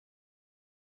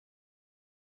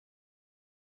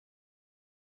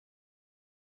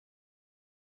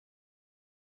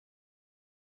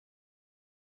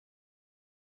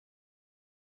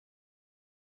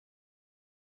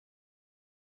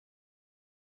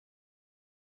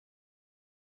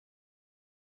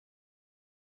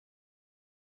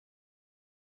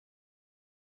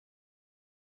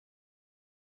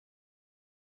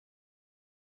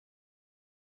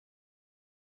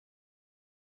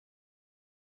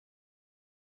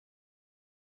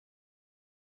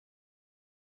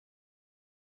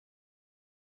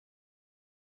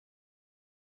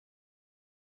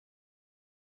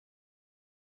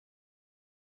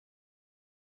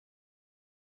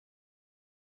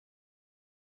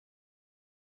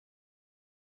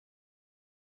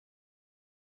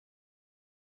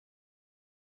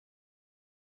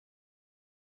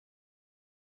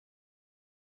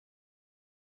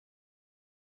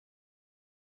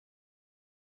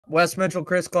Wes Mitchell,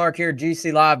 Chris Clark here,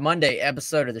 GC Live Monday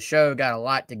episode of the show. Got a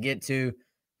lot to get to.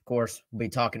 Of course, we'll be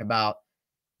talking about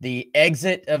the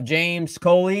exit of James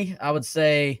Coley, I would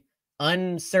say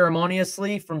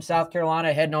unceremoniously, from South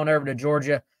Carolina, heading on over to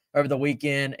Georgia over the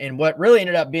weekend, and what really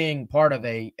ended up being part of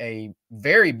a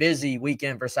very busy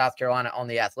weekend for South Carolina on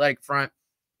the athletic front.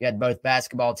 You had both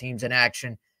basketball teams in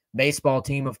action, baseball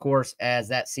team, of course, as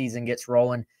that season gets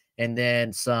rolling, and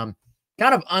then some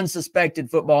kind of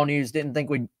unsuspected football news. Didn't think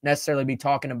we'd necessarily be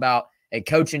talking about a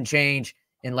coaching change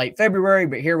in late February,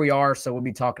 but here we are, so we'll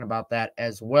be talking about that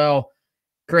as well.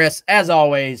 Chris, as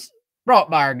always,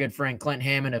 brought by our good friend Clint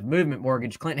Hammond of Movement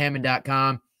Mortgage,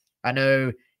 clint.hammond.com. I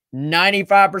know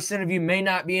 95% of you may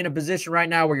not be in a position right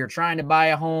now where you're trying to buy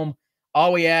a home.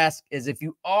 All we ask is if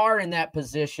you are in that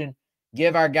position,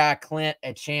 give our guy Clint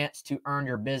a chance to earn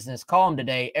your business. Call him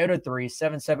today,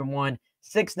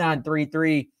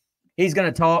 803-771-6933. He's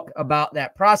going to talk about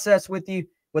that process with you,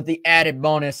 with the added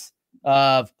bonus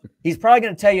of he's probably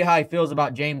going to tell you how he feels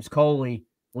about James Coley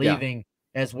leaving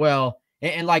as well.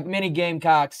 And like many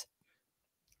Gamecocks,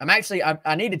 I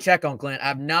need to check on Clint.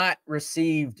 I've not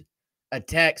received a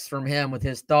text from him with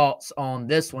his thoughts on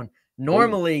this one.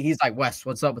 Normally, he's like, Wes,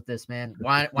 what's up with this, man?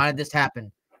 Why did this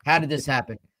happen? How did this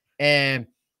happen? And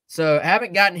so I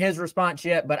haven't gotten his response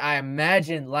yet, but I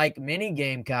imagine, like many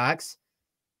Gamecocks,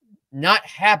 not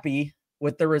happy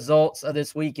with the results of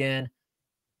this weekend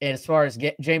as far as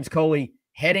James Coley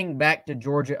heading back to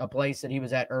Georgia, a place that he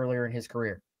was at earlier in his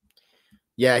career.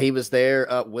 Yeah, he was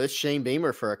there with Shane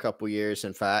Beamer for a couple years,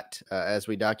 in fact, as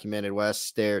we documented.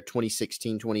 West there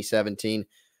 2016, 2017.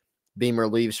 Beamer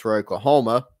leaves for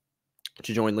Oklahoma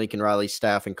to join Lincoln Riley's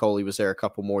staff, and Coley was there a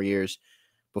couple more years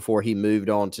before he moved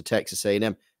on to Texas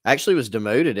A&M. Actually was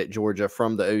demoted at Georgia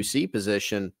from the OC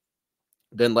position,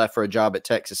 then left for a job at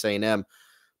Texas A&M.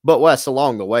 But Wes,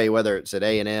 along the way, whether it's at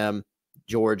A&M,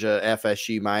 Georgia,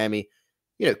 FSU, Miami,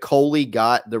 Coley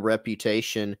got the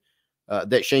reputation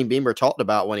that Shane Beamer talked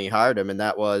about when he hired him, and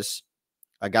that was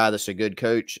a guy that's a good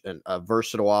coach and a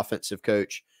versatile offensive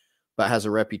coach, but has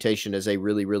a reputation as a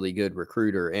really, really good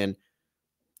recruiter. And,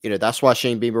 that's why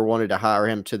Shane Beamer wanted to hire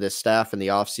him to this staff in the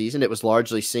offseason. It was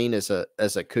largely seen as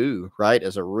a coup, right?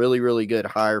 As a really, really good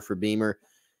hire for Beamer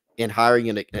in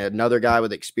hiring another guy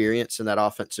with experience in that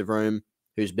offensive room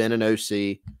who's been an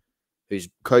OC, who's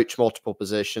coached multiple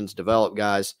positions, developed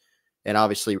guys, and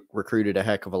obviously recruited a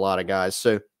heck of a lot of guys.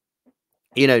 So,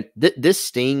 this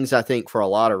stings, I think, for a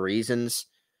lot of reasons.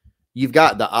 You've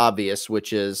got the obvious,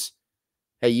 which is,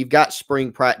 hey, you've got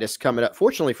spring practice coming up.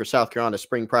 Fortunately for South Carolina,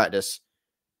 spring practice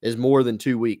is more than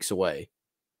 2 weeks away.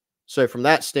 So from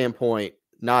that standpoint,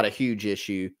 not a huge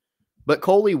issue. But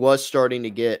Coley was starting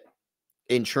to get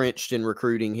entrenched in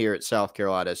recruiting here at South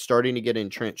Carolina, starting to get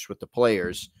entrenched with the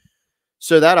players.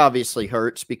 So that obviously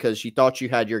hurts because you thought you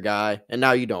had your guy, and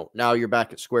now you don't. Now you're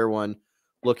back at square one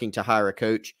looking to hire a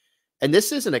coach. And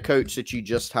this isn't a coach that you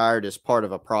just hired as part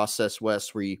of a process,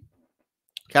 Wes, where you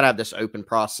kind of have this open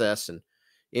process and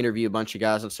interview a bunch of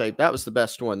guys and say, that was the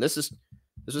best one. This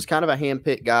was kind of a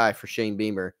handpicked guy for Shane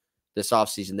Beamer this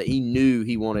offseason that he knew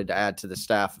he wanted to add to the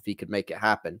staff if he could make it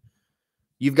happen.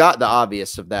 You've got the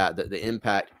obvious of that, the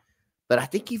impact. But I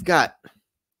think you've got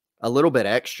a little bit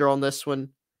extra on this one,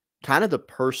 kind of the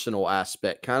personal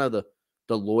aspect, kind of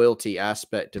the loyalty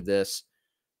aspect of this.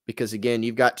 Because, again,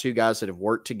 you've got two guys that have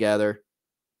worked together.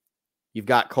 You've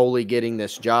got Coley getting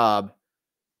this job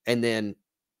and then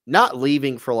not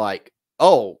leaving for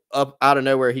up out of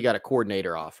nowhere he got a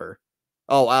coordinator offer.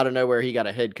 Oh, out of nowhere he got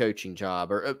a head coaching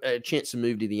job or a chance to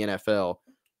move to the NFL.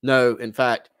 No, in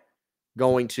fact,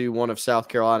 going to one of South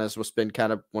Carolina's what's been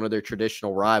kind of one of their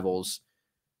traditional rivals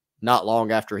not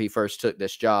long after he first took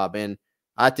this job. And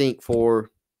I think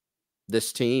for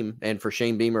this team and for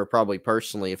Shane Beamer probably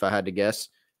personally, if I had to guess,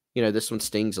 this one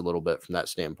stings a little bit from that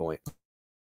standpoint.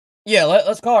 Yeah,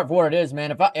 let's call it for what it is,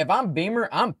 man. If I'm Beamer,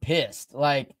 I'm pissed.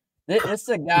 Like, this is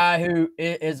a guy who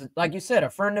is, like you said, a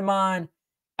friend of mine.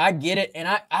 I get it. And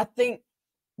I think,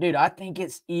 dude, I think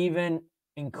it's even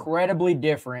incredibly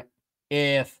different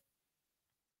if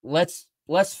let's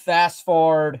fast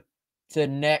forward to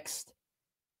next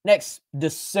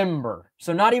December.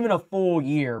 So not even a full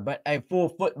year, but a full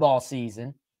football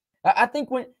season. I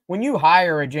think when you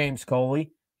hire a James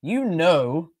Coley,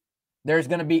 there's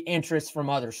going to be interest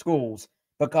from other schools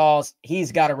because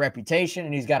he's got a reputation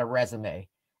and he's got a resume.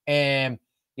 And,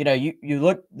 you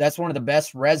look, that's one of the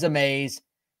best resumes,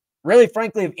 really,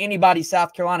 frankly, of anybody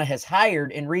South Carolina has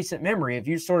hired in recent memory. If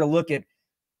you sort of look at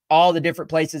all the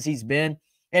different places he's been,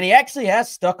 and he actually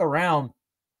has stuck around.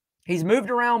 He's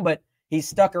moved around, but he's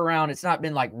stuck around. It's not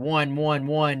been like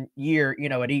one year,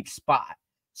 at each spot.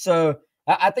 So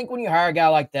I think when you hire a guy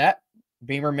like that,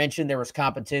 Beamer mentioned there was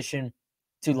competition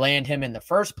to land him in the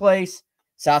first place.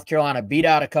 South Carolina beat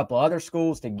out a couple other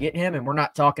schools to get him, and we're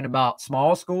not talking about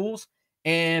small schools.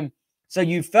 And so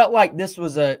you felt like this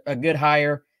was a good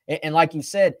hire. And like you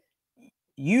said,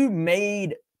 you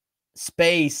made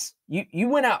space. You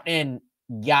went out and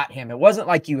got him. It wasn't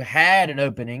like you had an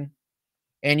opening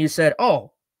and you said,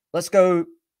 oh, let's go.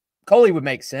 Coley would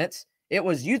make sense. It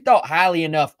was you thought highly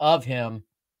enough of him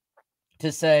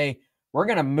to say, we're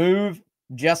going to move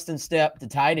Justin Stepp to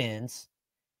tight ends.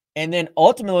 And then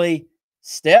ultimately,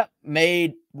 Stepp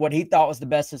made what he thought was the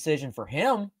best decision for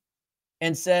him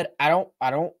and said, I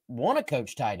don't want to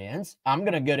coach tight ends. I'm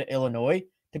going to go to Illinois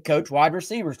to coach wide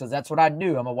receivers because that's what I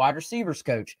do. I'm a wide receivers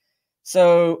coach.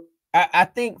 So I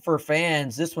think for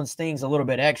fans, this one stings a little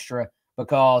bit extra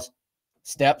because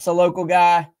Stepp's a local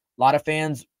guy. A lot of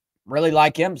fans really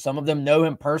like him. Some of them know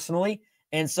him personally.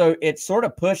 And so it sort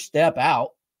of pushed Stepp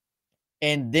out.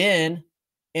 And then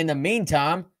in the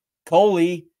meantime,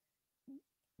 Coley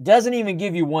doesn't even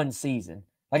give you one season.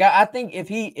 Like I think if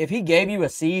he gave you a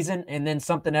season and then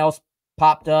something else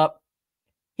popped up,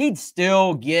 he'd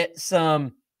still get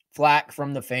some flack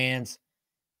from the fans.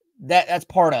 That's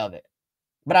part of it.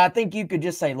 But I think you could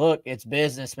just say, look, it's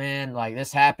business, man. Like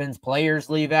this happens. Players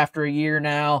leave after a year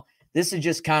now. This is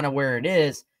just kind of where it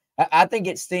is. I think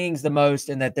it stings the most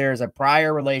in that there's a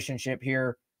prior relationship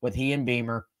here with he and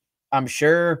Beamer. I'm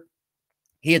sure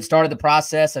he had started the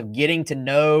process of getting to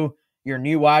know your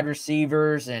new wide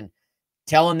receivers and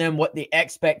telling them what the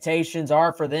expectations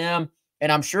are for them.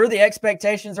 And I'm sure the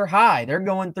expectations are high. They're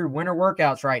going through winter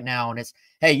workouts right now. And it's,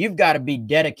 hey, you've got to be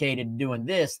dedicated to doing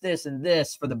this, this, and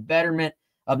this for the betterment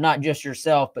of not just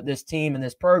yourself, but this team and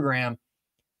this program.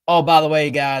 Oh, by the way,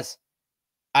 guys,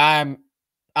 I'm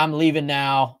leaving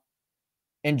now.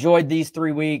 Enjoyed these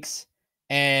 3 weeks.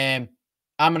 And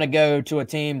I'm going to go to a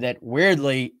team that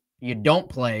weirdly you don't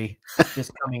play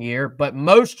this coming year, but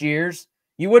most years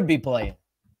you would be playing.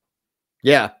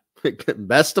 Yeah.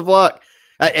 Best of luck.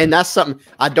 And that's something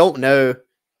I don't know.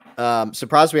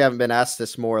 Surprised we haven't been asked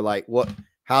this more. Like,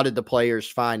 how did the players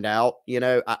find out?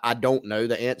 I don't know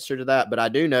the answer to that, but I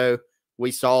do know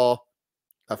we saw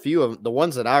a few of the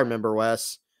ones that I remember,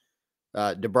 Wes.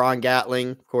 DeBron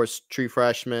Gatling, of course, true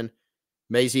freshman.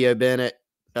 Mazio Bennett,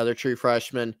 another true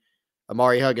freshman.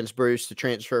 Amari Huggins-Bruce, the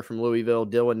transfer from Louisville,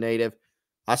 Dillon native.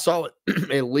 I saw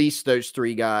at least those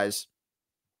three guys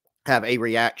have a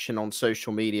reaction on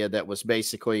social media that was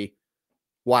basically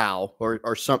wow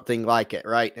or something like it,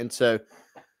 right? And so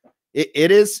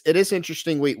it is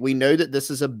interesting. We know that this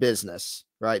is a business,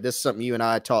 right? This is something you and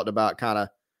I talked about kind of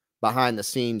behind the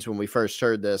scenes when we first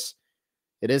heard this.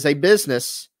 It is a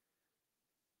business.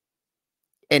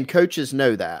 And coaches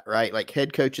know that, right? Like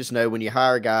head coaches know when you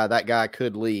hire a guy, that guy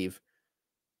could leave.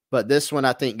 But this one,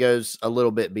 I think, goes a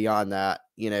little bit beyond that,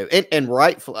 and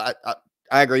rightfully,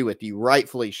 I agree with you,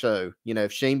 rightfully so.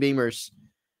 If Shane Beamer's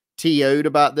TO'd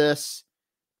about this,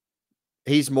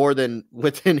 he's more than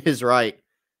within his right,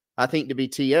 I think, to be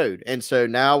TO'd. And so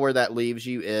now where that leaves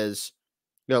you is,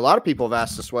 a lot of people have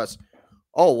asked us, Wes,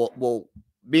 well,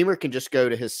 Beamer can just go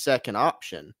to his second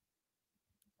option.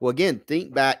 Well, again,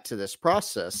 think back to this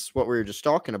process, what we were just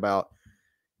talking about.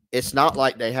 It's not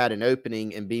like they had an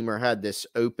opening and Beamer had this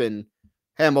open,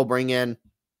 hey, we'll bring in,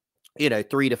 3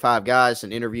 to 5 guys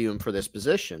and interview them for this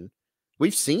position.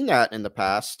 We've seen that in the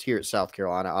past here at South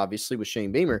Carolina, obviously, with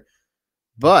Shane Beamer.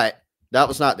 But that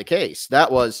was not the case. That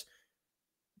was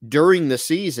during the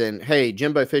season, hey,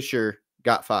 Jimbo Fisher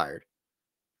got fired.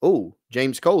 Oh,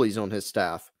 James Coley's on his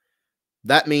staff.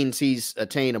 That means he's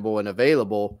attainable and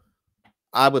available.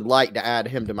 I would like to add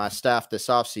him to my staff this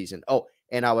offseason. Oh,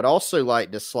 and I would also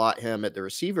like to slot him at the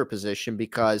receiver position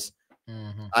because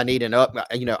I need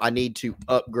I need to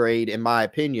upgrade, in my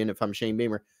opinion, if I'm Shane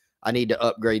Beamer, I need to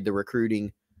upgrade the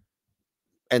recruiting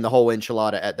and the whole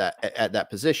enchilada at that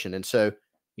position. And so,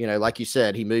 like you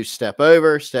said, he moves Stepp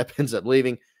over, Stepp ends up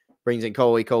leaving, brings in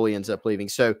Coley ends up leaving.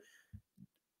 So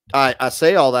I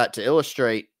say all that to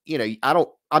illustrate,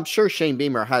 I'm sure Shane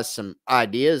Beamer has some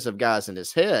ideas of guys in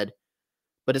his head,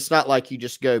 but it's not like you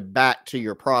just go back to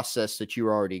your process that you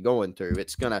were already going through.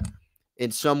 It's going to, in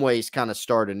some ways, kind of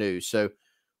start anew. So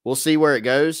we'll see where it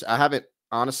goes. I haven't,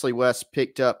 honestly, Wes,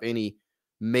 picked up any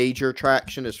major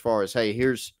traction as far as, hey,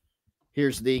 here's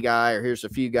the guy or here's a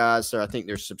few guys. So I think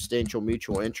there's substantial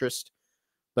mutual interest.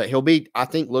 But he'll be, I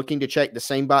think, looking to check the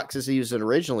same boxes he was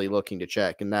originally looking to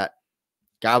check. And that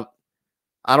guy,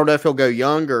 I don't know if he'll go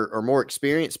young or more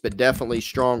experienced, but definitely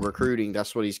strong recruiting.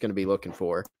 That's what he's going to be looking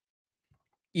for.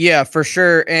 Yeah, for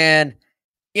sure. And,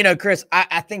 Chris,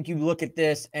 I think you look at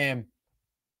this and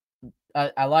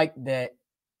I like that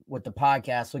with the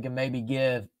podcast, we can maybe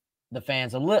give the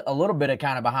fans a little bit of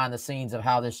kind of behind the scenes of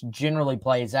how this generally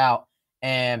plays out.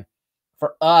 And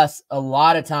for us, a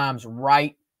lot of times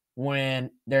right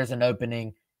when there's an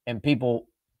opening and people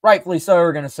rightfully so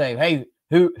are going to say, hey,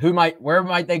 where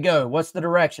might they go? What's the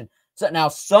direction? So now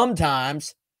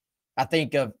sometimes I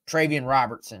think of Travian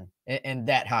Robertson and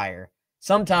that hire.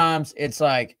 Sometimes it's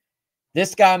like,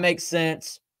 this guy makes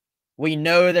sense. We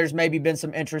know there's maybe been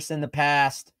some interest in the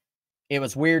past. It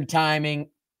was weird timing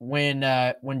when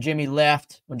Jimmy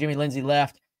Lindsey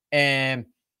left, and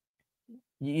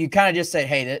you kind of just say,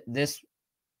 hey, this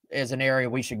is an area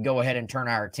we should go ahead and turn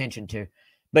our attention to.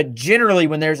 But generally,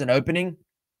 when there's an opening,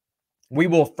 we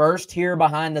will first hear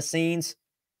behind the scenes,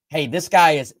 hey, this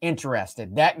guy is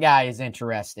interested. That guy is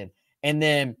interested. And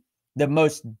then the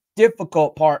most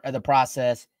difficult part of the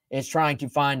process is trying to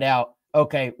find out,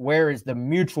 okay, where is the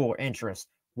mutual interest?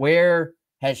 Where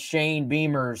has Shane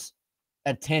Beamer's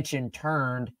attention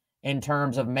turned in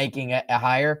terms of making a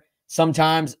hire?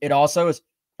 Sometimes it also is,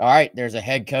 all right, there's a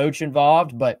head coach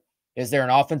involved, but is there an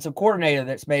offensive coordinator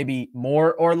that's maybe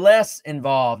more or less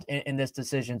involved in this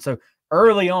decision? So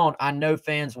early on, I know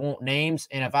fans want names,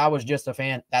 and if I was just a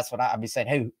fan, that's what I'd be saying.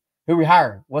 Hey, who are we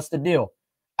hiring? What's the deal?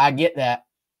 I get that.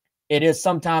 It is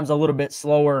sometimes a little bit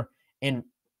slower in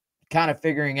kind of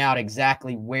figuring out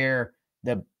exactly where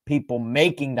the people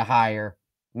making the hire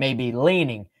may be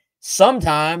leaning.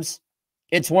 Sometimes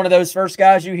it's one of those first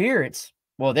guys you hear. It's,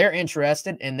 well, they're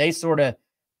interested, and they sort of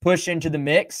push into the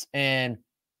mix and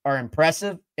are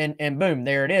impressive, and boom,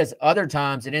 there it is. Other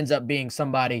times it ends up being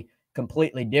somebody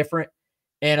completely different.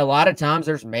 And a lot of times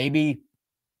there's maybe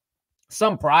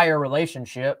some prior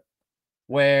relationship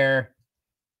where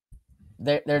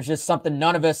there's just something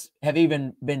none of us have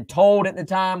even been told at the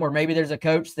time, or maybe there's a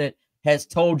coach that has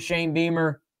told Shane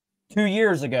Beamer 2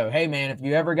 years ago, hey, man, if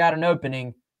you ever got an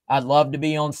opening, I'd love to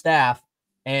be on staff.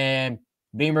 And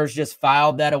Beamer's just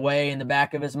filed that away in the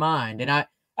back of his mind. And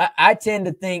I tend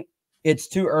to think it's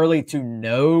too early to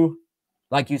know.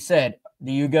 Like you said,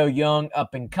 do you go young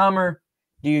up-and-comer?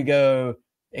 Do you go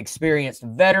experienced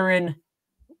veteran?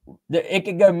 It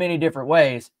could go many different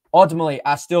ways. Ultimately,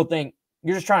 I still think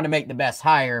you're just trying to make the best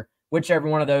hire, whichever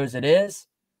one of those it is.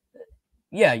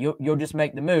 Yeah, you'll just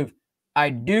make the move. I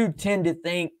do tend to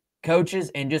think coaches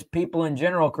and just people in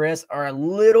general, Chris, are a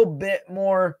little bit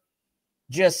more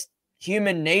just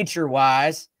human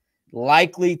nature-wise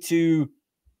likely to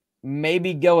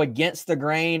maybe go against the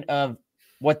grain of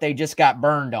what they just got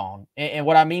burned on. And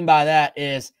what I mean by that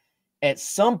is at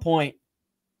some point,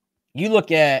 you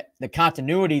look at the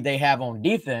continuity they have on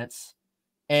defense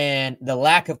and the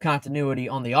lack of continuity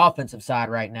on the offensive side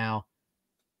right now.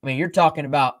 I mean, you're talking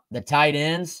about the tight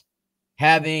ends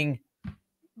having,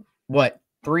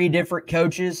 3 different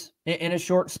coaches in a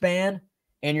short span?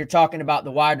 And you're talking about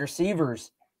the wide receivers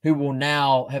who will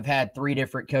now have had 3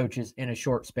 different coaches in a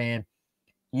short span.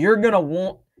 You're going to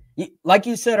want, like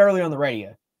you said earlier on the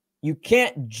radio, you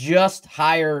can't just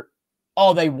hire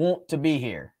all they want to be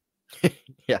here.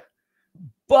 Yeah.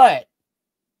 But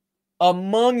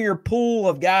among your pool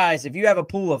of guys, if you have a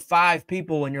pool of 5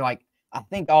 people and you're like, I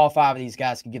think all 5 of these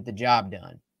guys can get the job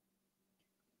done,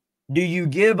 do you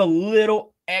give a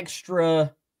little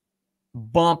extra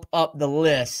bump up the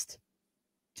list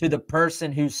to the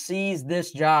person who sees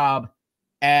this job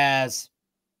as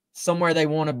somewhere they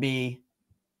want to be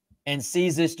and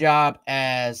sees this job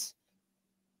as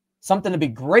something to be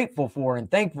grateful for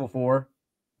and thankful for,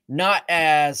 not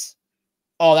as,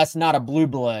 oh, that's not a blue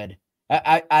blood?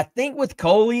 I think with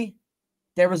Coley,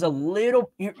 there was a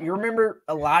little, you remember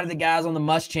a lot of the guys on the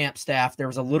Muschamp staff, there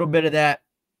was a little bit of that.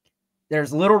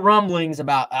 There's little rumblings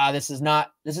about, this is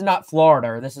not Florida,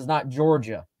 or this is not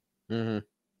Georgia. Mm-hmm.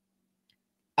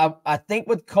 I think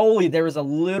with Coley, there was a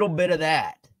little bit of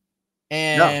that.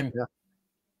 And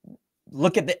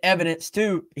look at the evidence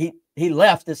too. He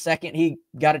left the second he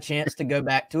got a chance to go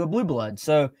back to a blue blood.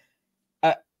 So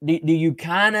do you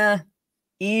kind of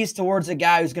ease towards a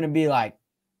guy who's going to be like,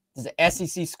 this is an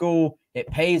SEC school, it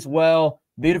pays well,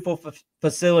 beautiful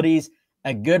facilities,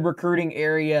 a good recruiting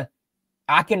area,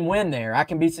 I can win there, I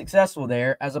can be successful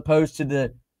there, as opposed to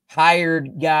the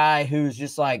hired guy who's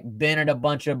just like been at a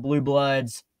bunch of blue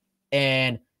bloods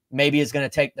and maybe is going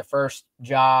to take the first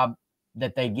job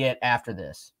that they get after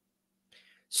this?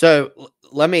 So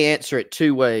let me answer it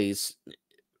 2 ways.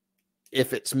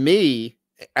 If it's me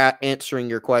answering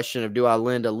your question of do I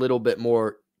lend a little bit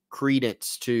more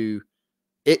credence to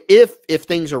it, if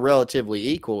things are relatively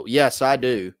equal, yes, I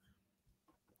do.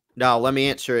 Now, let me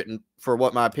answer it for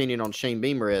what my opinion on Shane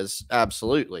Beamer is.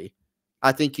 Absolutely.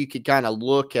 I think you could kind of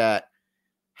look at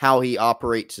how he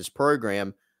operates his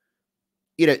program.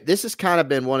 this has kind of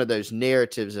been one of those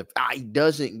narratives of he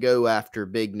doesn't go after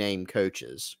big name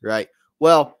coaches, right?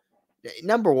 Well,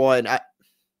 number one,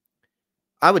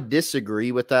 I would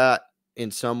disagree with that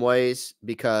in some ways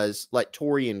because like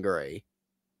Torian Gray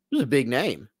was a big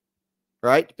name,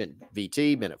 right? Been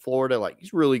VT, been at Florida, like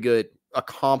he's really good,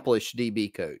 accomplished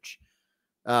DB coach.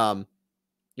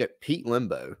 Pete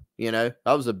Limbo, that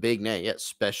was a big name. Yeah,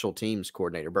 special teams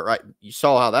coordinator, but right, you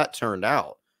saw how that turned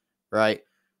out, right?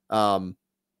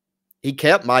 He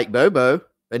kept Mike Bobo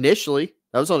initially.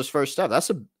 That was on his first stop. That's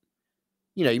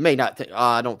you may not think,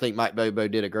 I don't think Mike Bobo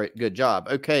did a good job.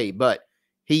 Okay, but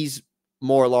he's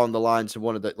more along the lines of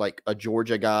one of the, like a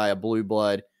Georgia guy, a blue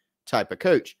blood type of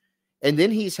coach. And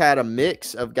then he's had a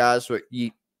mix of guys where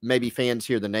maybe fans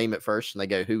hear the name at first and they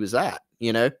go, who is that?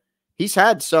 He's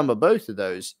had some of both of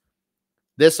those.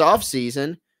 This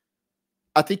offseason,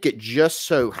 I think it just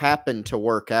so happened to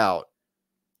work out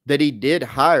that he did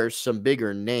hire some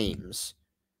bigger names.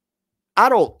 I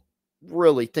don't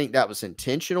really think that was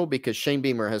intentional because Shane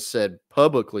Beamer has said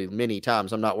publicly many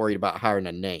times, I'm not worried about hiring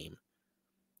a name.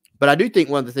 But I do think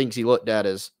one of the things he looked at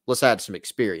is let's add some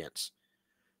experience.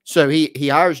 So he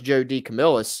hires Joe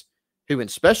DeCamillis, who in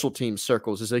special teams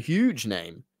circles is a huge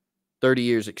name, 30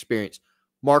 years experience.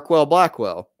 Markwell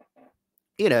Blackwell,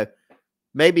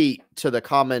 maybe to the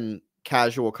common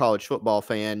casual college football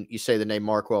fan, you say the name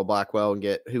Markwell Blackwell and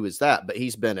get, who is that? But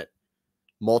he's been at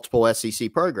multiple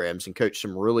SEC programs and coached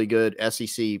some really good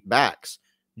SEC backs.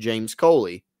 James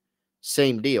Coley,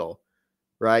 same deal,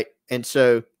 right? And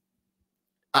so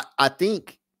I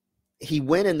think he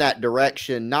went in that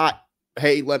direction, not,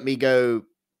 hey, let me go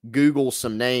Google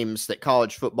some names that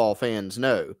college football fans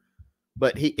know.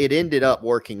 But it ended up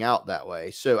working out that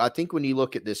way. So I think when you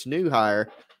look at this new hire,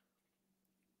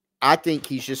 I think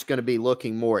he's just going to be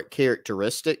looking more at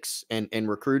characteristics, and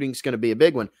recruiting is going to be a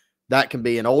big one. That can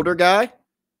be an older guy.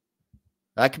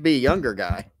 That could be a younger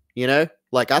guy,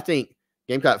 Like, I think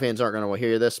Gamecock fans aren't going to want to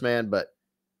hear this, man, but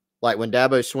like when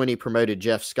Dabo Swinney promoted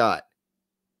Jeff Scott,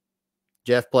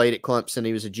 Jeff played at Clemson.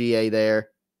 He was a GA there.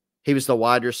 He was the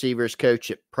wide receivers coach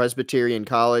at Presbyterian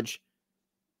College.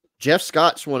 Jeff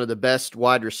Scott's one of the best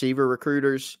wide receiver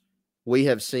recruiters we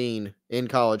have seen in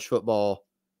college football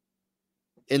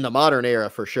in the modern era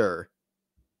for sure.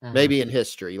 Maybe in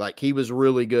history. Like, he was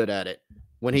really good at it.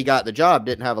 When he got the job,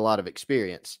 didn't have a lot of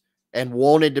experience and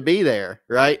wanted to be there,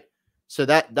 right? So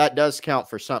that does count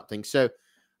for something. So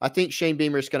I think Shane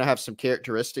Beamer is going to have some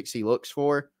characteristics he looks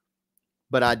for,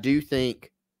 but I do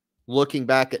think looking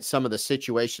back at some of the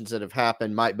situations that have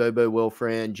happened, Mike Bobo, Will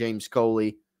Friend, James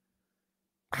Coley,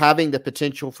 having the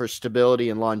potential for stability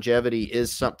and longevity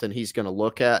is something he's going to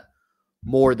look at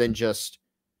more than just,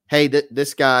 hey,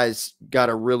 this guy's got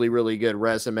a really, really good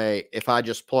resume. If I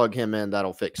just plug him in,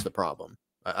 that'll fix the problem.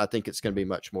 I think it's going to be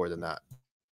much more than that.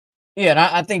 Yeah, and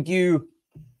I think you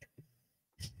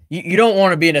don't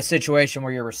want to be in a situation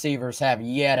where your receivers have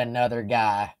yet another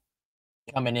guy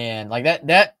coming in. Like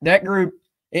that group,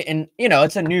 and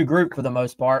it's a new group for the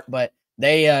most part, but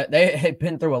they had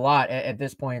been through a lot at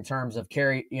this point in terms of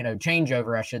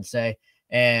changeover, I should say.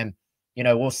 And,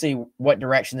 we'll see what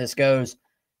direction this goes.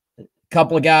 A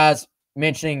couple of guys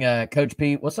mentioning Coach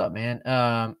Pete. What's up,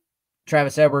 man?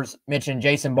 Travis Edwards mentioned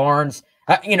Jason Barnes.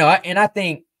 I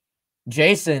think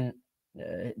Jason,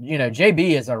 JB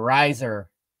is a riser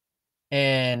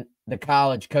in the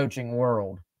college coaching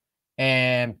world.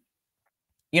 And,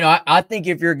 I think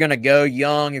if you're going to go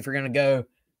young, if you're going to go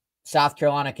South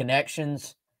Carolina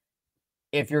connections,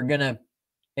 if you're going to,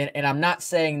 and I'm not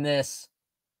saying this,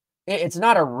 it's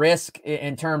not a risk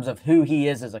in terms of who he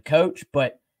is as a coach,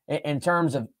 but in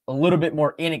terms of a little bit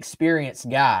more inexperienced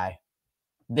guy,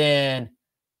 then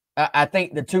I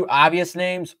think the two obvious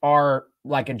names are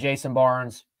like a Jason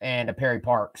Barnes and a Perry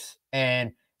Parks.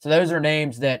 And so those are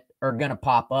names that are going to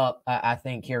pop up, I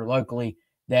think, here locally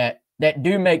that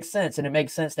do make sense. And it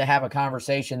makes sense to have a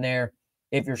conversation there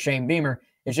if you're Shane Beamer.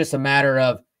 It's just a matter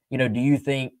of, do you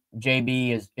think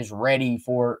JB is ready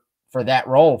for that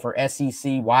role for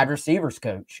SEC wide receivers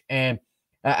coach? And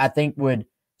I think would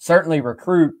certainly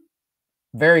recruit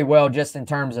very well just in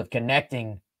terms of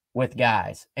connecting with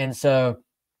guys. And so,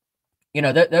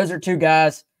 those are two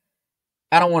guys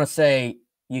I don't want to say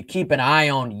you keep an eye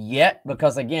on yet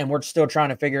because, again, we're still trying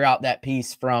to figure out that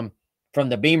piece from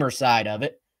the Beamer side of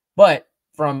it. But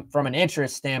from an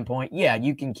interest standpoint, yeah,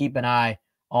 you can keep an eye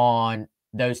on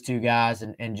those two guys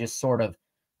and just sort of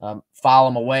file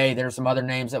them away. There's some other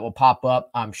names that will pop up,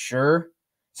 I'm sure.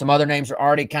 Some other names are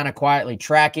already kind of quietly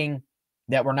tracking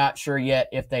that we're not sure yet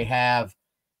if they have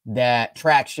that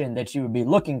traction that you would be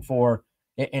looking for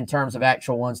in terms of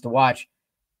actual ones to watch.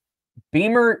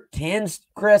 Beamer tends,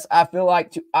 Chris, I feel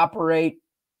like, to operate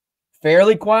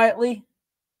fairly quietly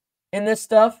in this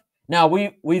stuff. Now,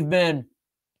 we've been,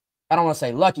 I don't want to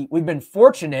say lucky, we've been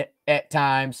fortunate at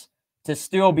times to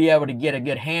still be able to get a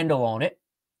good handle on it.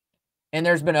 And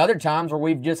there's been other times where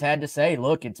we've just had to say,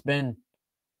 look, it's been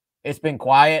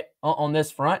quiet on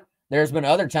this front. There's been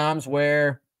other times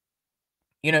where,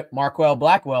 Marquell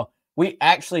Blackwell, we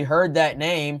actually heard that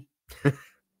name.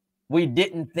 We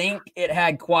didn't think it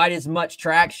had quite as much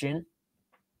traction.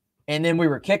 And then we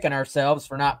were kicking ourselves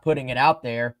for not putting it out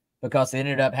there because it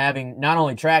ended up having not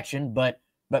only traction, but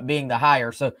being the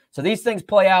higher. So these things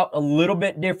play out a little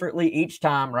bit differently each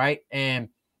time, right? And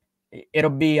it'll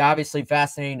be obviously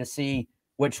fascinating to see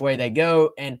which way they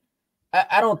go. And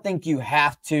I don't think you don't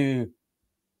have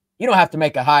to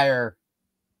make a hire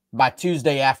by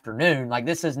Tuesday afternoon. Like,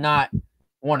 this is not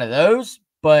one of those,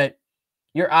 but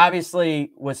you're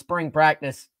obviously, with spring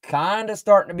practice kind of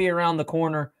starting to be around the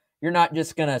corner, you're not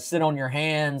just going to sit on your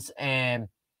hands and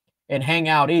hang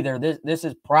out either. This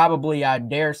is probably, I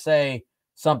dare say,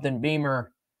 something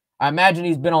Beamer, I imagine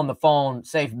he's been on the phone,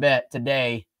 safe bet,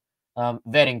 today,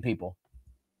 vetting people.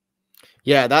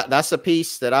 Yeah, that's a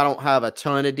piece that I don't have a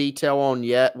ton of detail on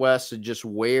yet, Wes, of just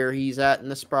where he's at in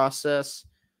this process.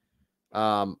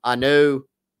 I know,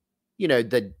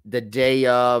 the day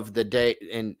of, the day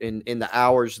in the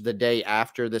hours the day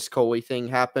after this Coley thing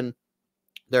happened,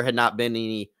 there had not been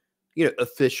any,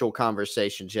 official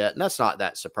conversations yet. And that's not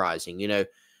that surprising.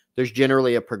 There's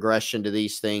generally a progression to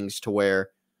these things to where,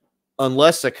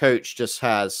 unless a coach just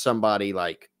has somebody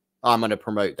like, I'm going to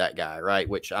promote that guy, right?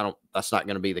 Which that's not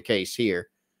going to be the case here.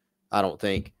 I don't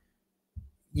think,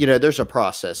 there's a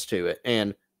process to it.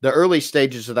 And the early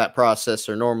stages of that process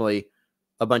are normally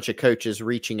a bunch of coaches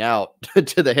reaching out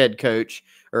to the head coach,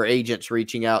 or agents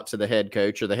reaching out to the head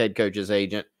coach, or the head coach's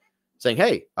agent saying,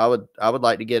 hey, I would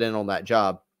like to get in on that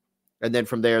job. And then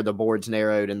from there, the board's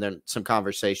narrowed and then some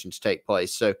conversations take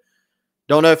place. So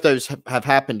don't know if those have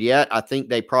happened yet. I think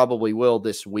they probably will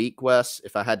this week, Wes.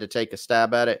 If I had to take a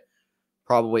stab at it,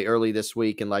 probably early this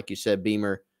week. And like you said,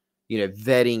 Beamer,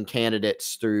 vetting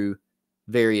candidates through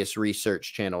various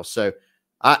research channels. So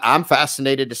I'm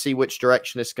fascinated to see which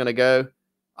direction it's going to go.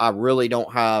 I really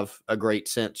don't have a great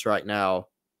sense right now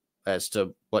as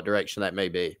to what direction that may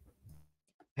be.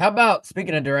 How about,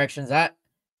 speaking of directions,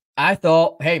 I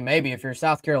thought, hey, maybe if you're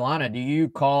South Carolina, do you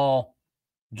call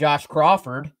Josh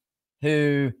Crawford,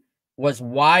 who was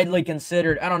widely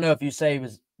considered, I don't know if you say he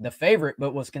was the favorite,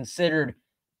 but was considered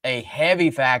a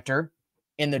heavy factor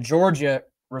in the Georgia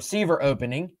receiver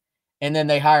opening, and then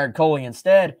they hired Coley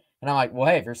instead. And I'm like, well,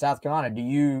 hey, if you're South Carolina, do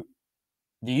you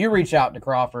reach out to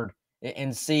Crawford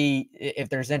and see if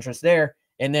there's interest there?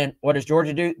 And then what does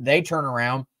Georgia do? They turn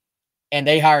around and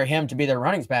they hire him to be their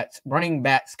running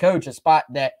backs coach, a spot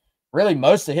that really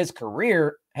most of his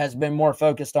career has been more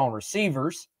focused on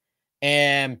receivers.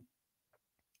 And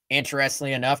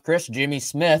interestingly enough, Chris, Jimmy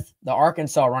Smith, the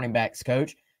Arkansas running backs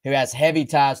coach, who has heavy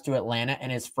ties to Atlanta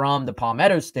and is from the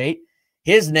Palmetto State,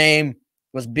 his name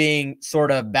was being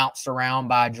sort of bounced around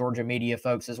by Georgia media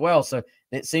folks as well. So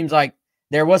it seems like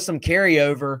there was some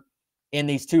carryover in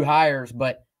these two hires,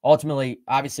 but ultimately,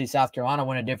 obviously, South Carolina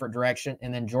went a different direction,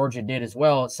 and then Georgia did as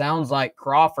well. It sounds like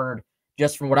Crawford,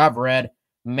 just from what I've read,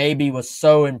 maybe was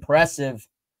so impressive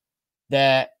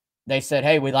that they said,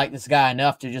 hey, we like this guy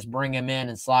enough to just bring him in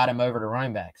and slide him over to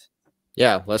running backs.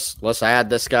 Yeah, let's add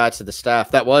this guy to the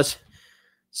staff. That was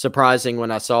surprising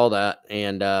when I saw that.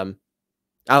 And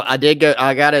I did go,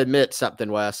 I got to admit something,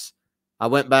 Wes. I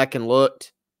went back and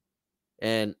looked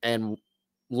and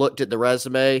looked at the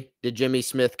resume. Did Jimmy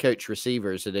Smith coach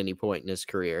receivers at any point in his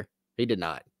career? He did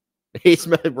not. He's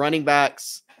running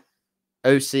backs,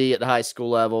 OC at the high school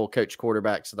level, coach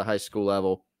quarterbacks at the high school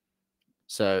level.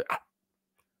 So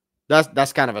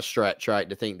that's kind of a stretch, right,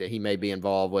 to think that he may be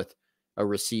involved with a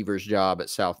receiver's job at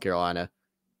South Carolina.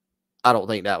 I don't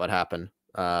think that would happen.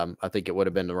 I think it would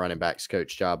have been the running backs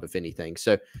coach job, if anything.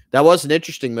 So that was an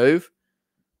interesting move.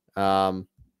 For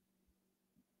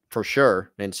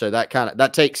sure. And so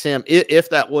that takes him, if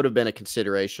that would have been a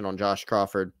consideration on Josh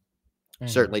Crawford,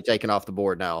 certainly taken off the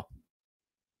board now.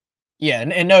 Yeah,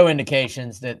 and no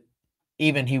indications that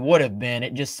even he would have been.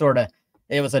 It just sort of,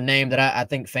 it was a name that I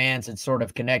think fans had sort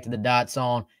of connected the dots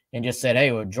on and just said,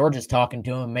 hey, well, Georgia's talking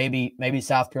to him. Maybe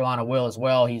South Carolina will as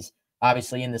well. He's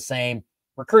obviously in the same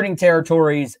recruiting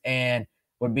territories and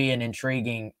would be an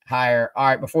intriguing hire. All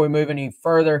right, before we move any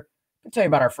further, I'll tell you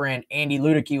about our friend Andy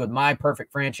Luedecke with My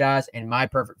Perfect Franchise and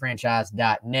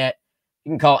myperfectfranchise.net.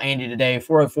 You can call Andy today,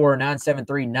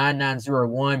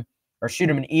 404-973-9901, or shoot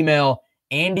him an email,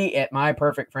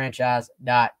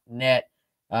 Andy@myperfectfranchise.net.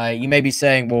 You may be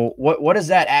saying, well, what does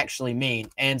that actually mean?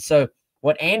 And so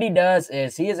what Andy does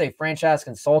is he is a franchise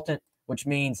consultant, which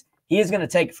means he is going to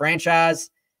take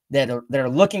franchise that are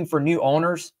looking for new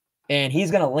owners, and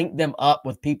he's going to link them up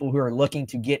with people who are looking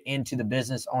to get into the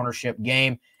business ownership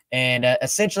game. And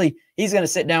essentially, he's going to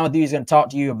sit down with you. He's going to talk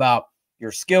to you about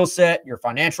your skill set, your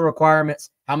financial requirements,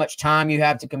 how much time you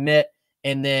have to commit,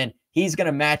 and then he's going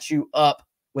to match you up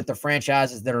with the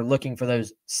franchises that are looking for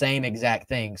those same exact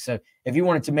things. So if you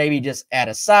wanted to maybe just add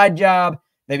a side job,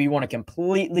 maybe you want to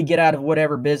completely get out of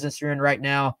whatever business you're in right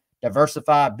now,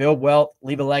 diversify, build wealth,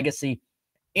 leave a legacy.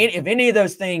 If any of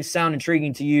those things sound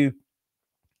intriguing to you,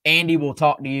 Andy will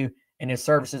talk to you, and his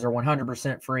services are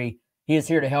 100% free. He is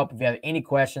here to help if you have any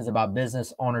questions about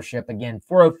business ownership. Again,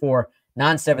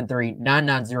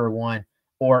 404-973-9901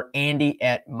 or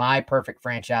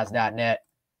Andy@myperfectfranchise.net.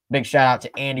 Big shout out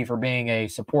to Andy for being a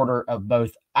supporter of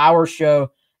both our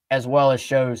show as well as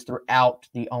shows throughout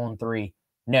the On3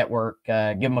 network.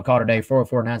 Give him a call today,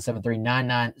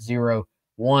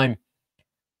 404-973-9901.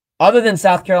 Other than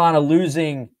South Carolina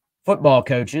losing football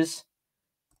coaches,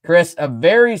 Chris, a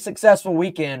very successful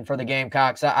weekend for the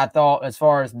Gamecocks. I thought as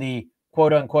far as the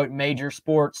quote-unquote major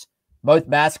sports, both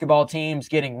basketball teams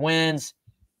getting wins.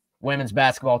 Women's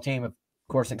basketball team, of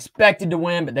course, expected to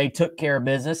win, but they took care of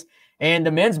business. And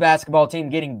the men's basketball team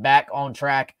getting back on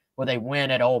track with a win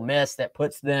at Ole Miss that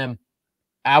puts them,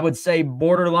 I would say,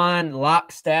 borderline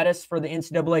lock status for the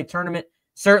NCAA tournament.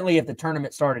 Certainly if the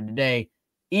tournament started today,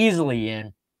 easily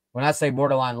in. When I say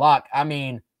borderline lock, I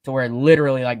mean to where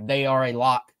literally like they are a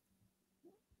lock.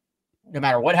 No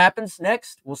matter what happens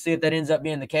next, we'll see if that ends up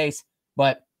being the case.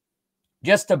 But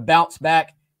just to bounce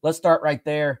back, let's start right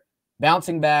there.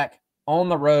 Bouncing back on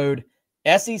the road.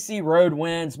 SEC road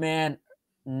wins, man,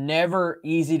 never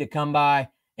easy to come by.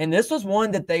 And this was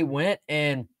one that they went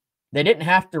and they didn't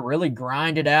have to really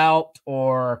grind it out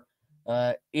or,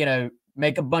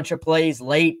 make a bunch of plays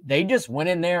late. They just went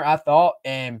in there, I thought,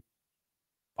 and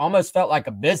almost felt like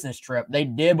a business trip. They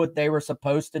did what they were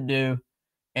supposed to do,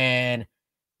 and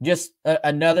just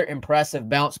another impressive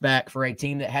bounce back for a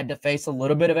team that had to face a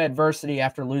little bit of adversity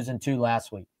after losing 2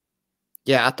 last week.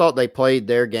 Yeah, I thought they played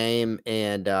their game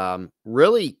and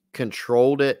really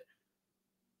controlled it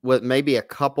with maybe a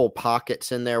couple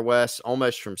pockets in there, Wes,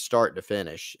 almost from start to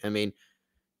finish. I mean,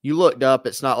 you looked up,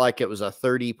 it's not like it was a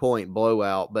 30-point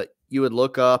blowout, but you would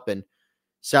look up and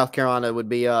South Carolina would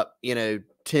be up,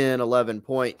 10, 11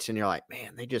 points, and you're like,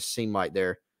 man, they just seem like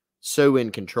they're so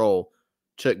in control.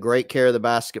 Took great care of the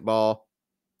basketball,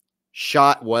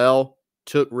 shot well,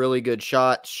 took really good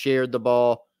shots, shared the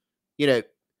ball. I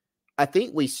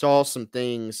think we saw some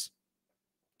things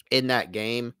in that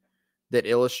game that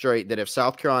illustrate that if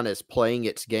South Carolina is playing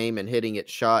its game and hitting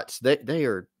its shots, they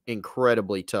are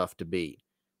incredibly tough to beat.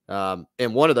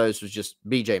 And one of those was just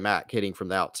B.J. Mack hitting from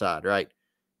the outside, right?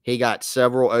 He got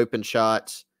several open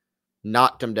shots,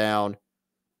 knocked them down.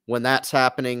 When that's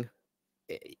happening,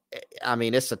 I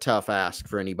mean, it's a tough ask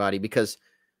for anybody because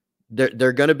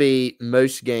they're going to be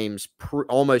most games,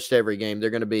 almost every game, they're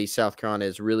going to be South Carolina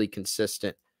is really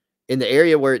consistent in the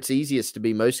area where it's easiest to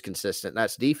be most consistent.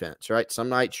 That's defense, right? Some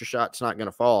nights your shot's not going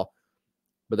to fall,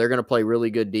 but they're going to play really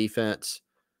good defense.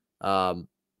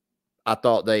 I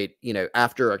thought they,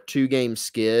 after a 2-game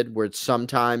skid where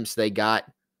sometimes they got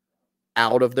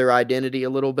out of their identity a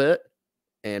little bit,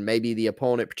 and maybe the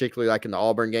opponent, particularly like in the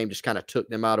Auburn game, just kind of took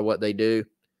them out of what they do.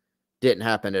 Didn't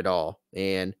happen at all.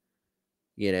 And,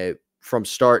 from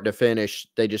start to finish,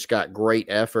 they just got great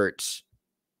efforts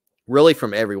really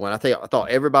from everyone. I thought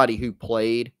everybody who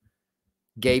played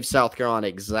gave South Carolina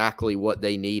exactly what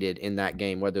they needed in that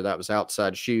game, whether that was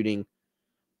outside shooting,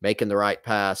 making the right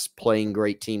pass, playing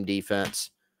great team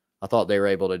defense. I thought they were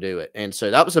able to do it. And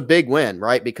so that was a big win,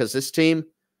 right? Because this team,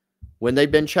 when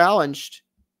they've been challenged,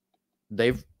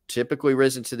 they've typically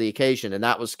risen to the occasion. And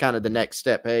that was kind of the next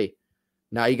step. Hey,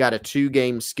 now you got a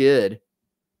 2-game skid.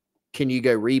 Can you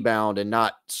go rebound and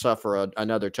not suffer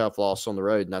another tough loss on the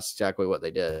road? And that's exactly what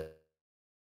they did.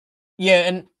 Yeah,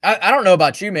 and I don't know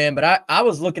about you, man, but I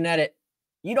was looking at it.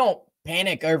 You don't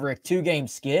panic over a 2-game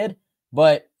skid,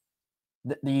 but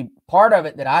the part of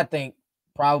it that I think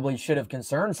probably should have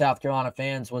concerned South Carolina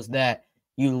fans was that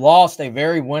you lost a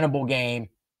very winnable game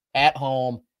at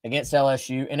home against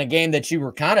LSU in a game that you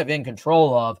were kind of in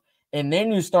control of. And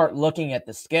then you start looking at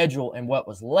the schedule and what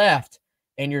was left,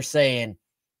 and you're saying,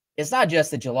 it's not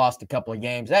just that you lost a couple of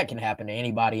games. That can happen to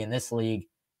anybody in this league.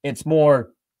 It's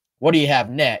more, what do you have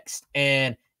next?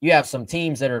 And you have some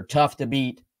teams that are tough to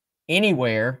beat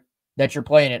anywhere that you're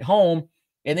playing at home.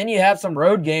 And then you have some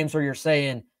road games where you're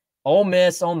saying Ole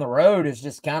Miss on the road is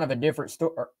just kind of a different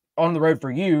story. On the road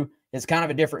for you is kind of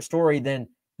a different story than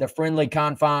the friendly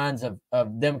confines of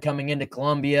them coming into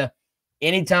Columbia.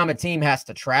 Anytime a team has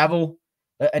to travel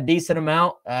a decent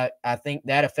amount, I think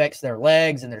that affects their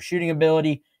legs and their shooting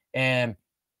ability. And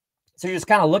so you're just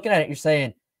kind of looking at it, you're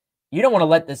saying, you don't want to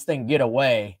let this thing get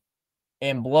away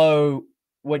and blow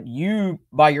what you,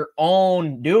 by your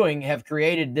own doing, have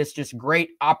created this just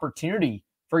great opportunity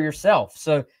for yourself.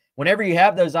 So whenever you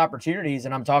have those opportunities,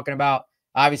 and I'm talking about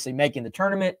obviously making the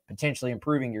tournament, potentially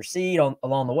improving your seed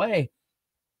along the way,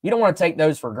 you don't want to take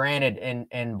those for granted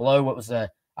and blow what was an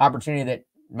opportunity that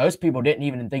most people didn't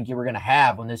even think you were going to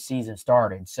have when this season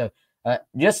started. So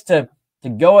just to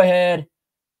go ahead,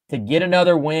 to get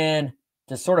another win,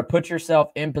 to sort of put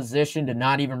yourself in position to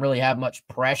not even really have much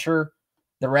pressure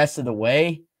the rest of the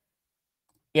way,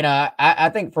 you know, I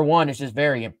think for one, it's just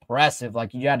very impressive.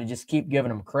 Like, you got to just keep giving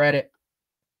them credit.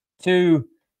 Two,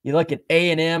 you look at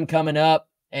A&M coming up,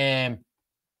 and,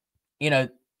 you know,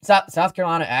 South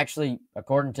Carolina actually,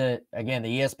 according to, again,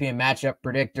 the ESPN matchup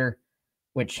predictor,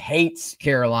 which hates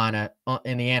Carolina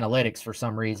in the analytics for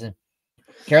some reason,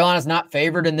 Carolina's not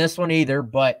favored in this one either,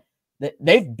 but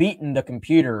they've beaten the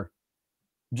computer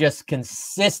just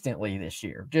consistently this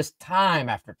year. Just time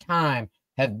after time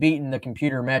have beaten the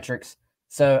computer metrics.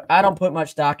 So I don't put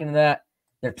much stock into that.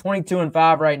 They're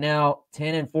 22-5 right now,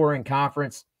 10-4 in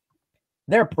conference.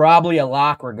 They're probably a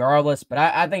lock regardless, but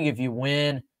I think if you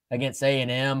win against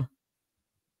A&M,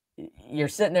 you're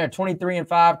sitting there at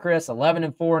 23-5, Chris,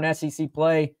 11-4 in SEC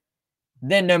play.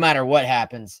 Then no matter what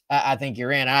happens, I think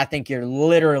you're in. I think you're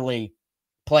literally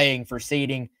playing for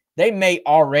seeding. They may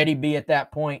already be at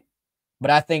that point,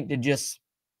 but I think to just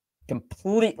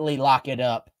completely lock it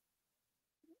up,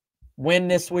 win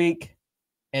this week,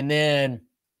 and then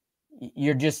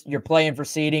you're playing for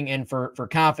seeding and for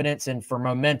confidence and for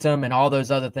momentum and all those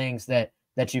other things that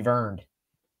you've earned.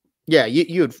 Yeah,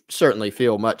 you'd certainly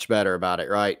feel much better about it,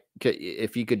 right?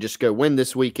 If you could just go win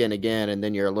this weekend again, and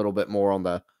then you're a little bit more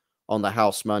on the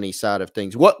house money side of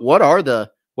things. What's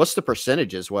the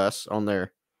percentages, Wes, on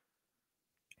there?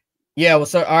 Yeah, well,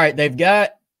 so all right, they've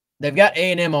got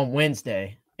A&M on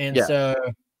Wednesday, and so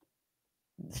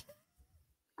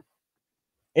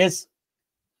it's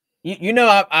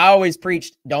I always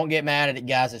preach, don't get mad at it,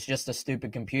 guys. It's just a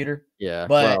stupid computer. Yeah,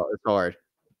 but well, it's hard.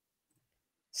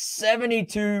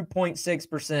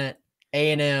 72.6%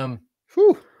 A&M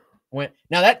went.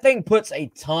 Now that thing puts a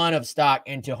ton of stock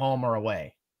into home or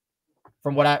away,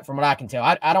 from what I can tell.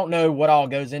 I don't know what all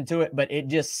goes into it, but it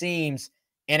just seems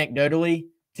anecdotally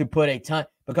to put a ton,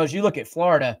 because you look at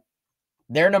Florida,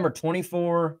 they're number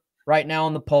 24 right now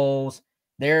on the polls.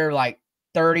 They're like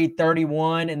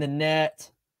 30-31 in the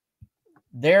net.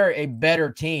 They're a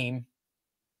better team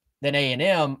than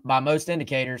A&M by most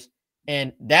indicators.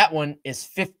 And that one is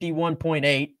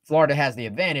 51.8. Florida has the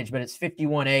advantage, but it's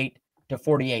 51.8 to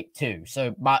 48.2.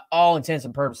 So by all intents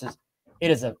and purposes,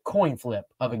 it is a coin flip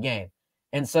of a game.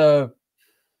 And so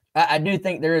I do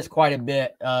think there is quite a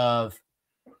bit of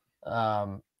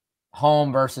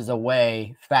home versus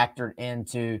away factored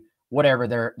into whatever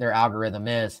their algorithm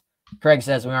is. Craig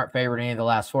says we aren't favored in any of the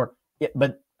last four. Yeah,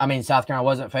 but, I mean, South Carolina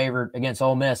wasn't favored against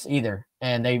Ole Miss either.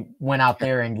 And they went out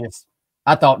there and just,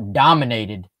 I thought,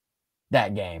 dominated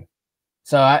that game.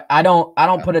 So I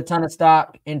don't put a ton of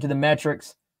stock into the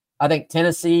metrics. I think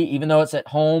Tennessee, even though it's at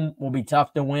home, will be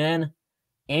tough to win.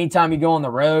 Anytime you go on the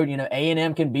road,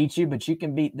 A&M can beat you, but you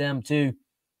can beat them too.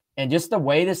 And just the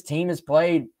way this team has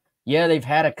played, yeah, they've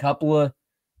had a couple of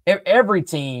every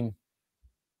team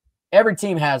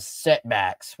has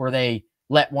setbacks where they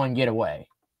let one get away.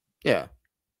 Yeah.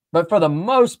 But for the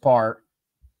most part,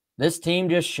 this team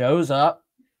just shows up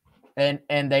and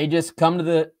they just come to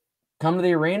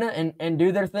the arena and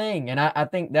do their thing. And I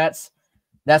think that's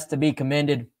to be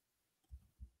commended.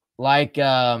 Like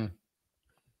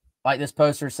this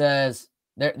poster says,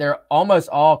 they're almost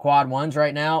all quad ones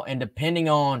right now. And depending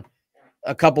on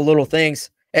a couple little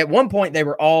things, at one point they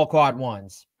were all quad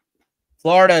ones.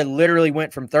 Florida literally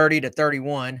went from 30 to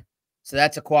 31. So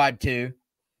that's a quad 2.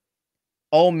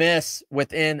 Ole Miss,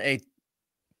 within a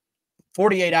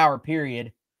 48-hour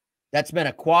period, that's been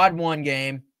a quad 1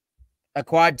 game, a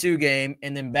quad 2 game,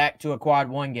 and then back to a quad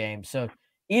 1 game. So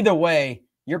either way,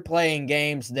 you're playing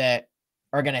games that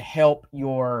are going to help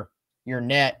your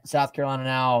net. South Carolina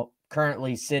now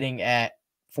currently sitting at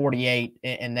 48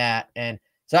 in that. And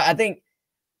so I think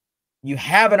you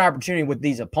have an opportunity with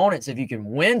these opponents. If you can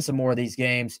win some more of these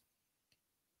games,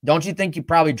 don't you think you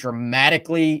probably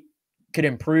dramatically could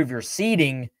improve your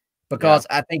seeding? Because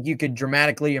I think you could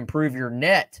dramatically improve your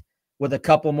net with a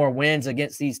couple more wins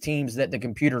against these teams that the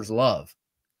computers love.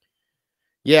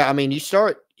 Yeah, I mean, you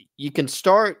start you can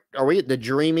start, are we at the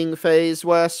dreaming phase,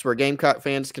 Wes, where Gamecock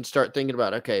fans can start thinking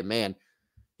about, okay, man,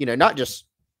 not just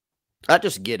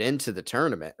get into the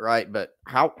tournament, right? But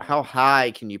how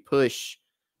high can you push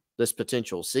this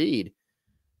potential seed?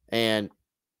 And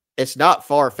it's not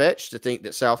far-fetched to think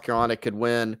that South Carolina could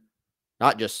win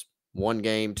not just one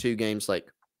game, two games.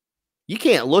 Like, you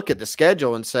can't look at the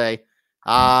schedule and say,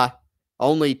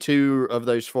 only 2 of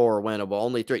those 4 are winnable,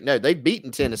 only 3. No, they've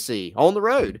beaten Tennessee on the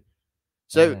road.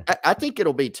 So I think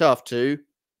it'll be tough too.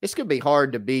 It's going to be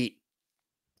hard to beat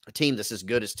a team that's as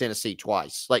good as Tennessee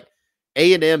twice. Like,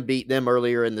 A&M beat them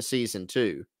earlier in the season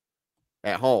too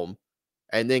at home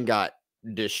and then got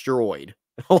destroyed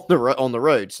on the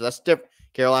road. So that's different.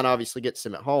 Carolina obviously gets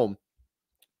them at home.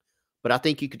 But I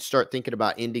think you could start thinking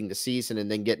about ending the season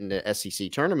and then getting to SEC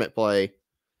tournament play.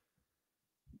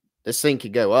 This thing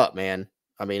could go up, man.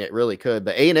 I mean, it really could.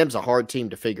 But A&M's a hard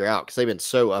team to figure out because they've been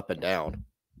so up and down.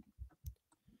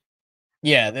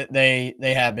 Yeah, they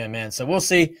have been, man. So we'll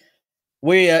see.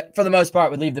 We, for the most part,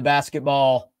 would leave the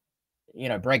basketball,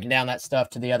 breaking down that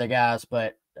stuff to the other guys.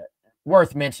 But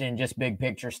worth mentioning, just big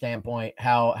picture standpoint,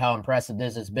 how impressive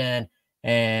this has been.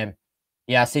 And,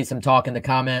 yeah, I see some talk in the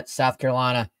comments. South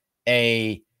Carolina,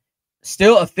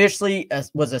 still officially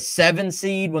was a 7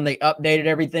 seed when they updated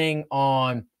everything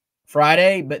on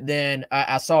Friday. But then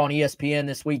I saw on ESPN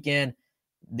this weekend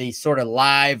the sort of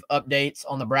live updates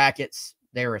on the brackets.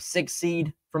 They were a 6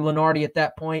 seed from Lenardi at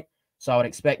that point. So I would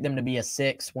expect them to be a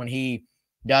 6 when he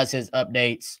does his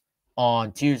updates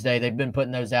on Tuesday. They've been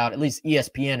putting those out, at least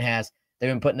ESPN has.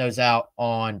 They've been putting those out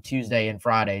on Tuesday and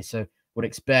Friday. So would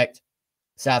expect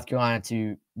South Carolina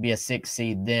to be a 6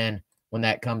 seed then when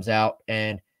that comes out.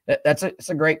 And it's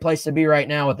a great place to be right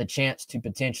now with a chance to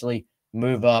potentially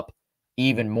move up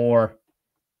even more.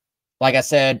 Like I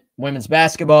said, women's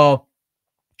basketball,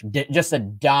 just a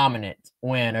dominant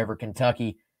win over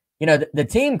Kentucky. The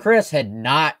team, Chris, had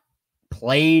not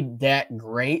played that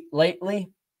great lately.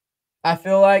 I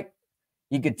feel like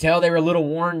you could tell they were a little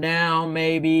worn down,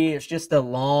 maybe. It's just a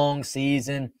long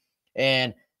season.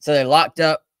 And so they locked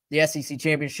up the SEC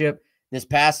championship this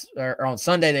past, or on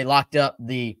Sunday, they locked up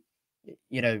the,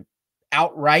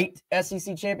 outright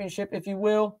SEC championship, if you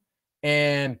will.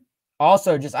 And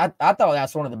also just, I thought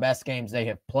that's one of the best games they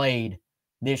have played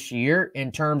this year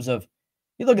in terms of,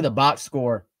 you look at the box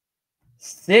score,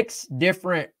 6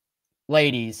 different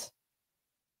ladies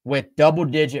with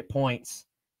double-digit points,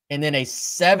 and then a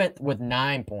 7th with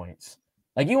 9 points.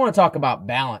 Like, you want to talk about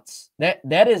balance.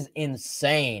 That is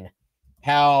insane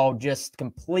how just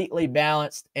completely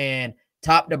balanced and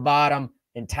top to bottom,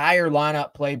 entire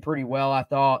lineup played pretty well, I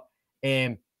thought.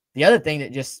 And the other thing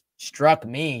that just struck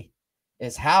me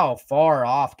is how far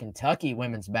off Kentucky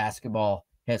women's basketball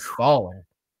has fallen.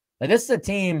 Like, this is a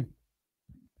team,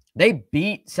 they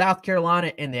beat South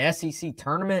Carolina in the SEC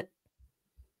tournament.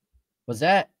 Was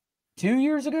that 2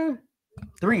 years ago?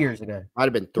 3 years ago? Might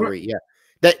have been 3,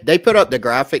 yeah. They put up the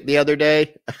graphic the other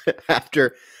day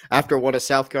after one of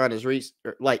South Carolina's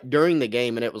during the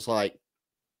game, and it was like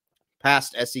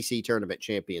past SEC tournament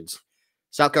champions.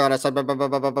 South Carolina,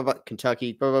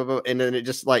 Kentucky, and then it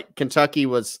just like Kentucky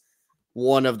was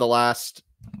one of the last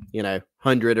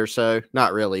 100 or so.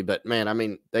 Not really, but man, I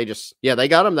mean, they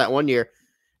got them that one year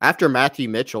after Matthew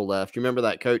Mitchell left. You remember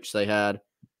that coach they had?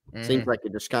 Mm-hmm. Seems like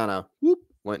it just kind of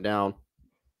went down.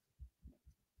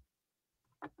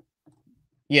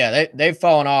 Yeah, they've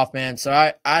fallen off, man. So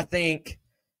I think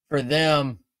for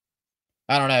them,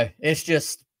 I don't know. It's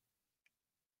just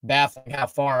baffling how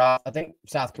far off. I think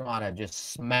South Carolina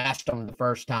just smashed them the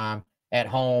first time at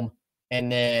home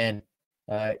and then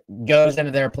goes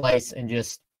into their place and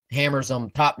just hammers them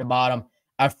top to bottom.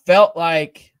 I felt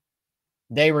like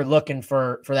they were looking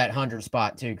for that 100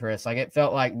 spot too, Chris. Like, it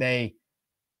felt like they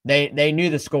knew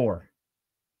the score.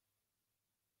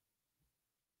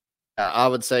 I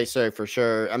would say so for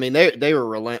sure. I mean, they were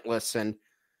relentless, and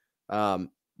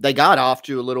they got off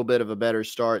to a little bit of a better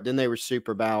start. Then they were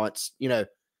super balanced.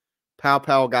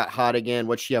 Powell got hot again.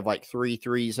 What, she have like 3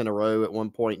 threes in a row at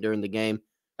one point during the game.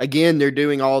 Again, they're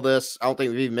doing all this. I don't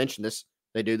think we've even mentioned this.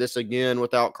 They do this again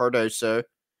without Cardoso,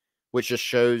 which just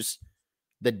shows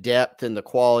the depth and the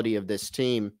quality of this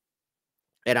team.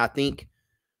 And I think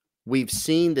we've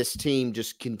seen this team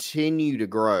just continue to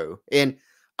grow. And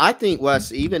I think,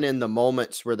 Wes, even in the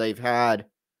moments where they've had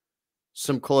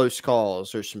some close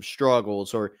calls or some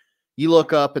struggles, or you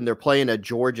look up and they're playing a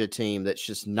Georgia team that's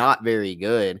just not very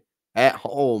good at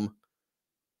home,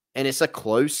 and it's a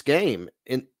close game.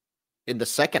 In the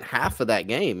second half of that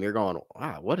game, you're going,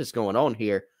 wow, what is going on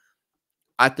here?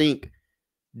 I think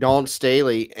Dawn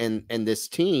Staley and this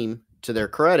team, to their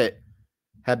credit,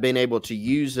 have been able to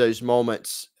use those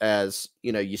moments as,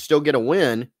 you still get a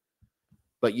win,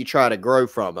 but you try to grow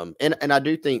from them. And I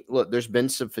do think, look, there's been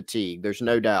some fatigue. There's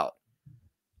no doubt.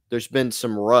 There's been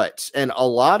some ruts. And a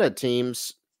lot of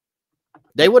teams,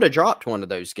 they would have dropped one of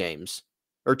those games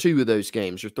or two of those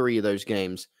games or three of those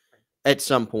games at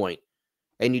some point.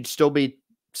 And you'd still be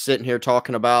sitting here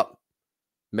talking about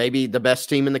maybe the best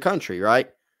team in the country, right?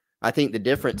 I think the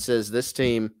difference is this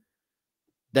team,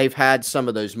 they've had some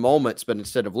of those moments, but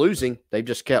instead of losing, they've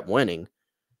just kept winning.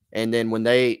 And then when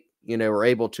they, were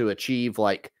able to achieve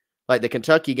like the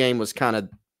Kentucky game was kind of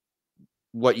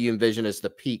what you envision as the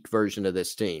peak version of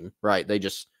this team, right?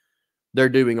 They're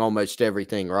doing almost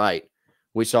everything right.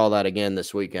 We saw that again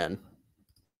this weekend.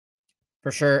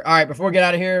 For sure. All right, before we get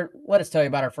out of here, let us tell you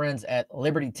about our friends at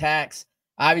Liberty Tax.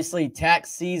 Obviously,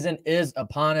 tax season is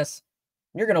upon us.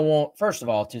 You're going to want, first of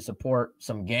all, to support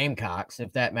some Gamecocks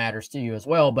if that matters to you as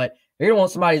well. But you're going to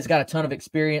want somebody who's got a ton of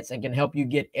experience and can help you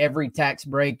get every tax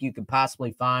break you could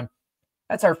possibly find.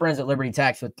 That's our friends at Liberty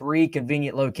Tax with 3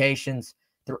 convenient locations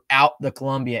throughout the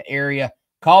Columbia area.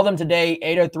 Call them today,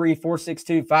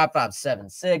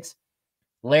 803-462-5576.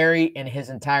 Larry and his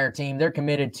entire team, they're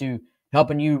committed to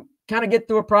helping you kind of get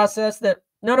through a process that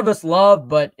none of us love,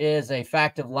 but is a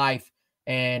fact of life.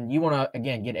 And you want to,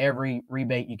 again, get every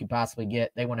rebate you could possibly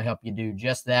get. They want to help you do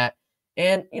just that.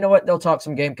 And you know what? They'll talk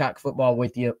some Gamecock football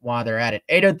with you while they're at it.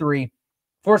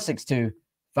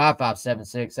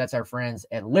 803-462-5576. That's our friends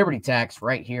at Liberty Tax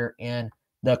right here in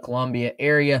the Columbia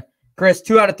area. Chris,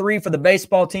 2 out of 3 for the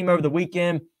baseball team over the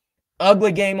weekend.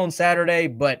 Ugly game on Saturday,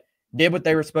 but did what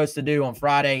they were supposed to do on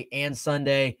Friday and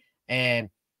Sunday. And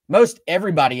most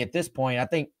everybody at this point, I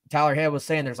think Tyler Head was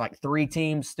saying there's like 3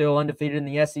 teams still undefeated in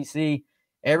the SEC.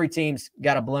 Every team's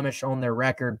got a blemish on their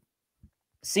record.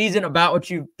 Season about what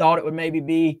you thought it would maybe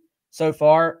be so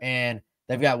far, and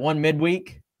they've got one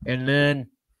midweek, and then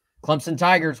Clemson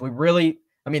Tigers.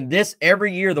 This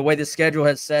every year, the way the schedule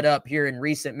has set up here in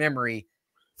recent memory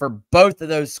for both of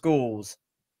those schools,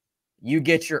 you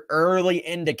get your early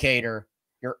indicator,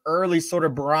 your early sort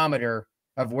of barometer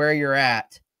of where you're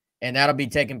at, and that'll be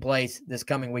taking place this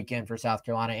coming weekend for South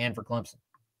Carolina and for Clemson.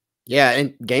 Yeah,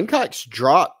 and Gamecocks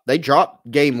dropped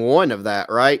game 1 of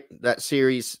that, right? That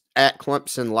series at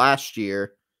Clemson last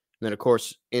year. And then, of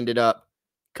course, ended up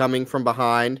coming from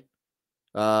behind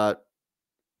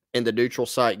in the neutral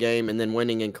site game and then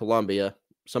winning in Columbia.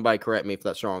 Somebody correct me if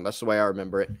that's wrong. That's the way I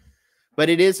remember it. But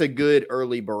it is a good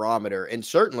early barometer. And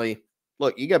certainly,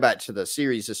 look, you go back to the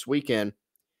series this weekend,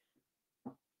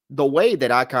 the way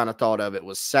that I kind of thought of it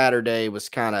was Saturday was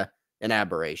kind of an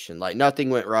aberration. Like nothing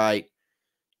went right.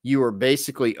 You were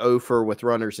basically over with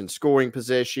runners in scoring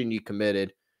position. You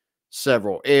committed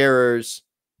several errors.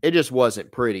 It just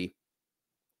wasn't pretty.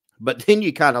 But then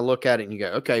you kind of look at it and you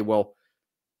go, okay, well,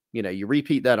 you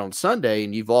repeat that on Sunday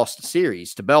and you've lost a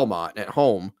series to Belmont at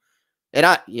home. And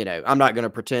I'm not going to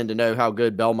pretend to know how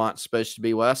good Belmont's supposed to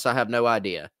be, Wes. I have no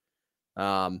idea.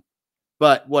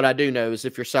 But what I do know is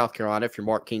if you're South Carolina, if you're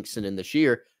Mark Kingston in this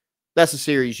year, that's a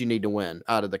series you need to win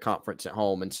out of the conference at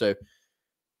home. And so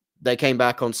they came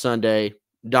back on Sunday,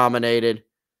 dominated.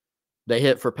 They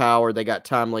hit for power. They got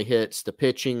timely hits. The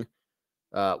pitching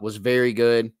was very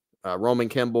good. Roman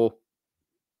Kimball,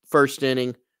 first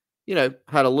inning,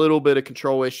 had a little bit of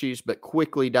control issues, but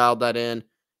quickly dialed that in.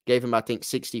 Gave him, I think,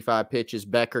 65 pitches.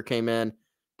 Becker came in,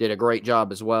 did a great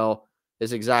job as well.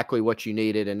 Is exactly what you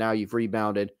needed, and now you've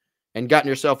rebounded and gotten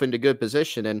yourself into good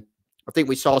position. And I think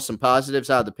we saw some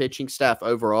positives out of the pitching staff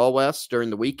overall, Wes,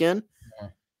 during the weekend. Yeah.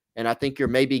 And I think you're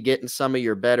maybe getting some of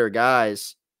your better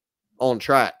guys on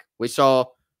track. We saw,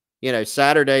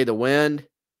 Saturday, the wind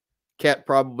kept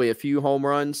probably a few home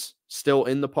runs still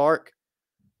in the park,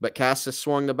 but Cassis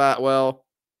swung the bat well.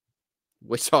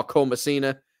 We saw Cole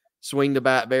Messina swing the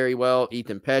bat very well.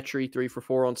 Ethan Petrie, 3 for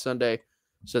 4 on Sunday.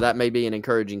 So that may be an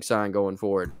encouraging sign going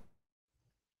forward.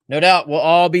 No doubt. We'll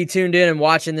all be tuned in and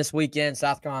watching this weekend,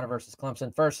 South Carolina versus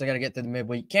Clemson. First, they got to get through the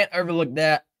midweek. Can't overlook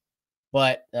that,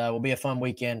 but will be a fun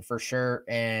weekend for sure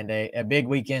and a big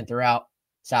weekend throughout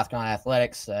South Carolina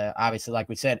athletics. Obviously, like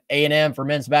we said, A&M for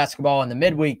men's basketball in the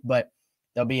midweek, but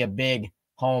there'll be a big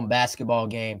home basketball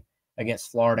game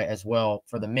against Florida as well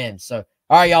for the men. So,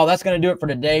 all right, y'all, that's going to do it for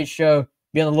today's show.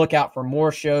 Be on the lookout for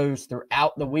more shows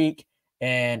throughout the week.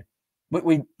 And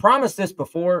we promised this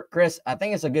before, Chris. I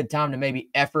think it's a good time to maybe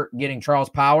effort getting Charles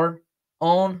Power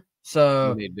on.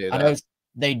 So I know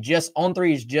they just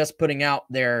On3 is just putting out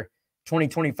their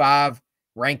 2025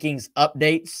 rankings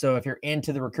updates. So if you're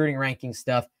into the recruiting ranking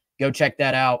stuff, go check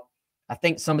that out. I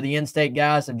think some of the in-state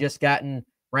guys have just gotten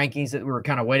rankings that we were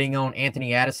kind of waiting on.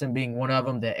 Anthony Addison being one of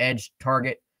them, the edge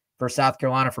target for South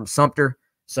Carolina from Sumter.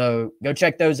 So go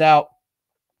check those out.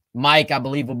 Mike, I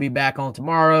believe, will be back on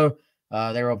tomorrow.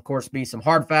 There will, of course, be some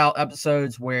hard foul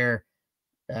episodes where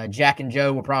Jack and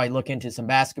Joe will probably look into some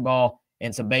basketball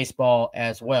and some baseball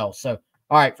as well. So,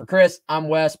 all right, for Chris, I'm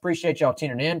Wes. Appreciate y'all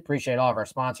tuning in. Appreciate all of our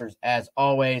sponsors as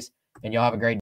always. And y'all have a great day.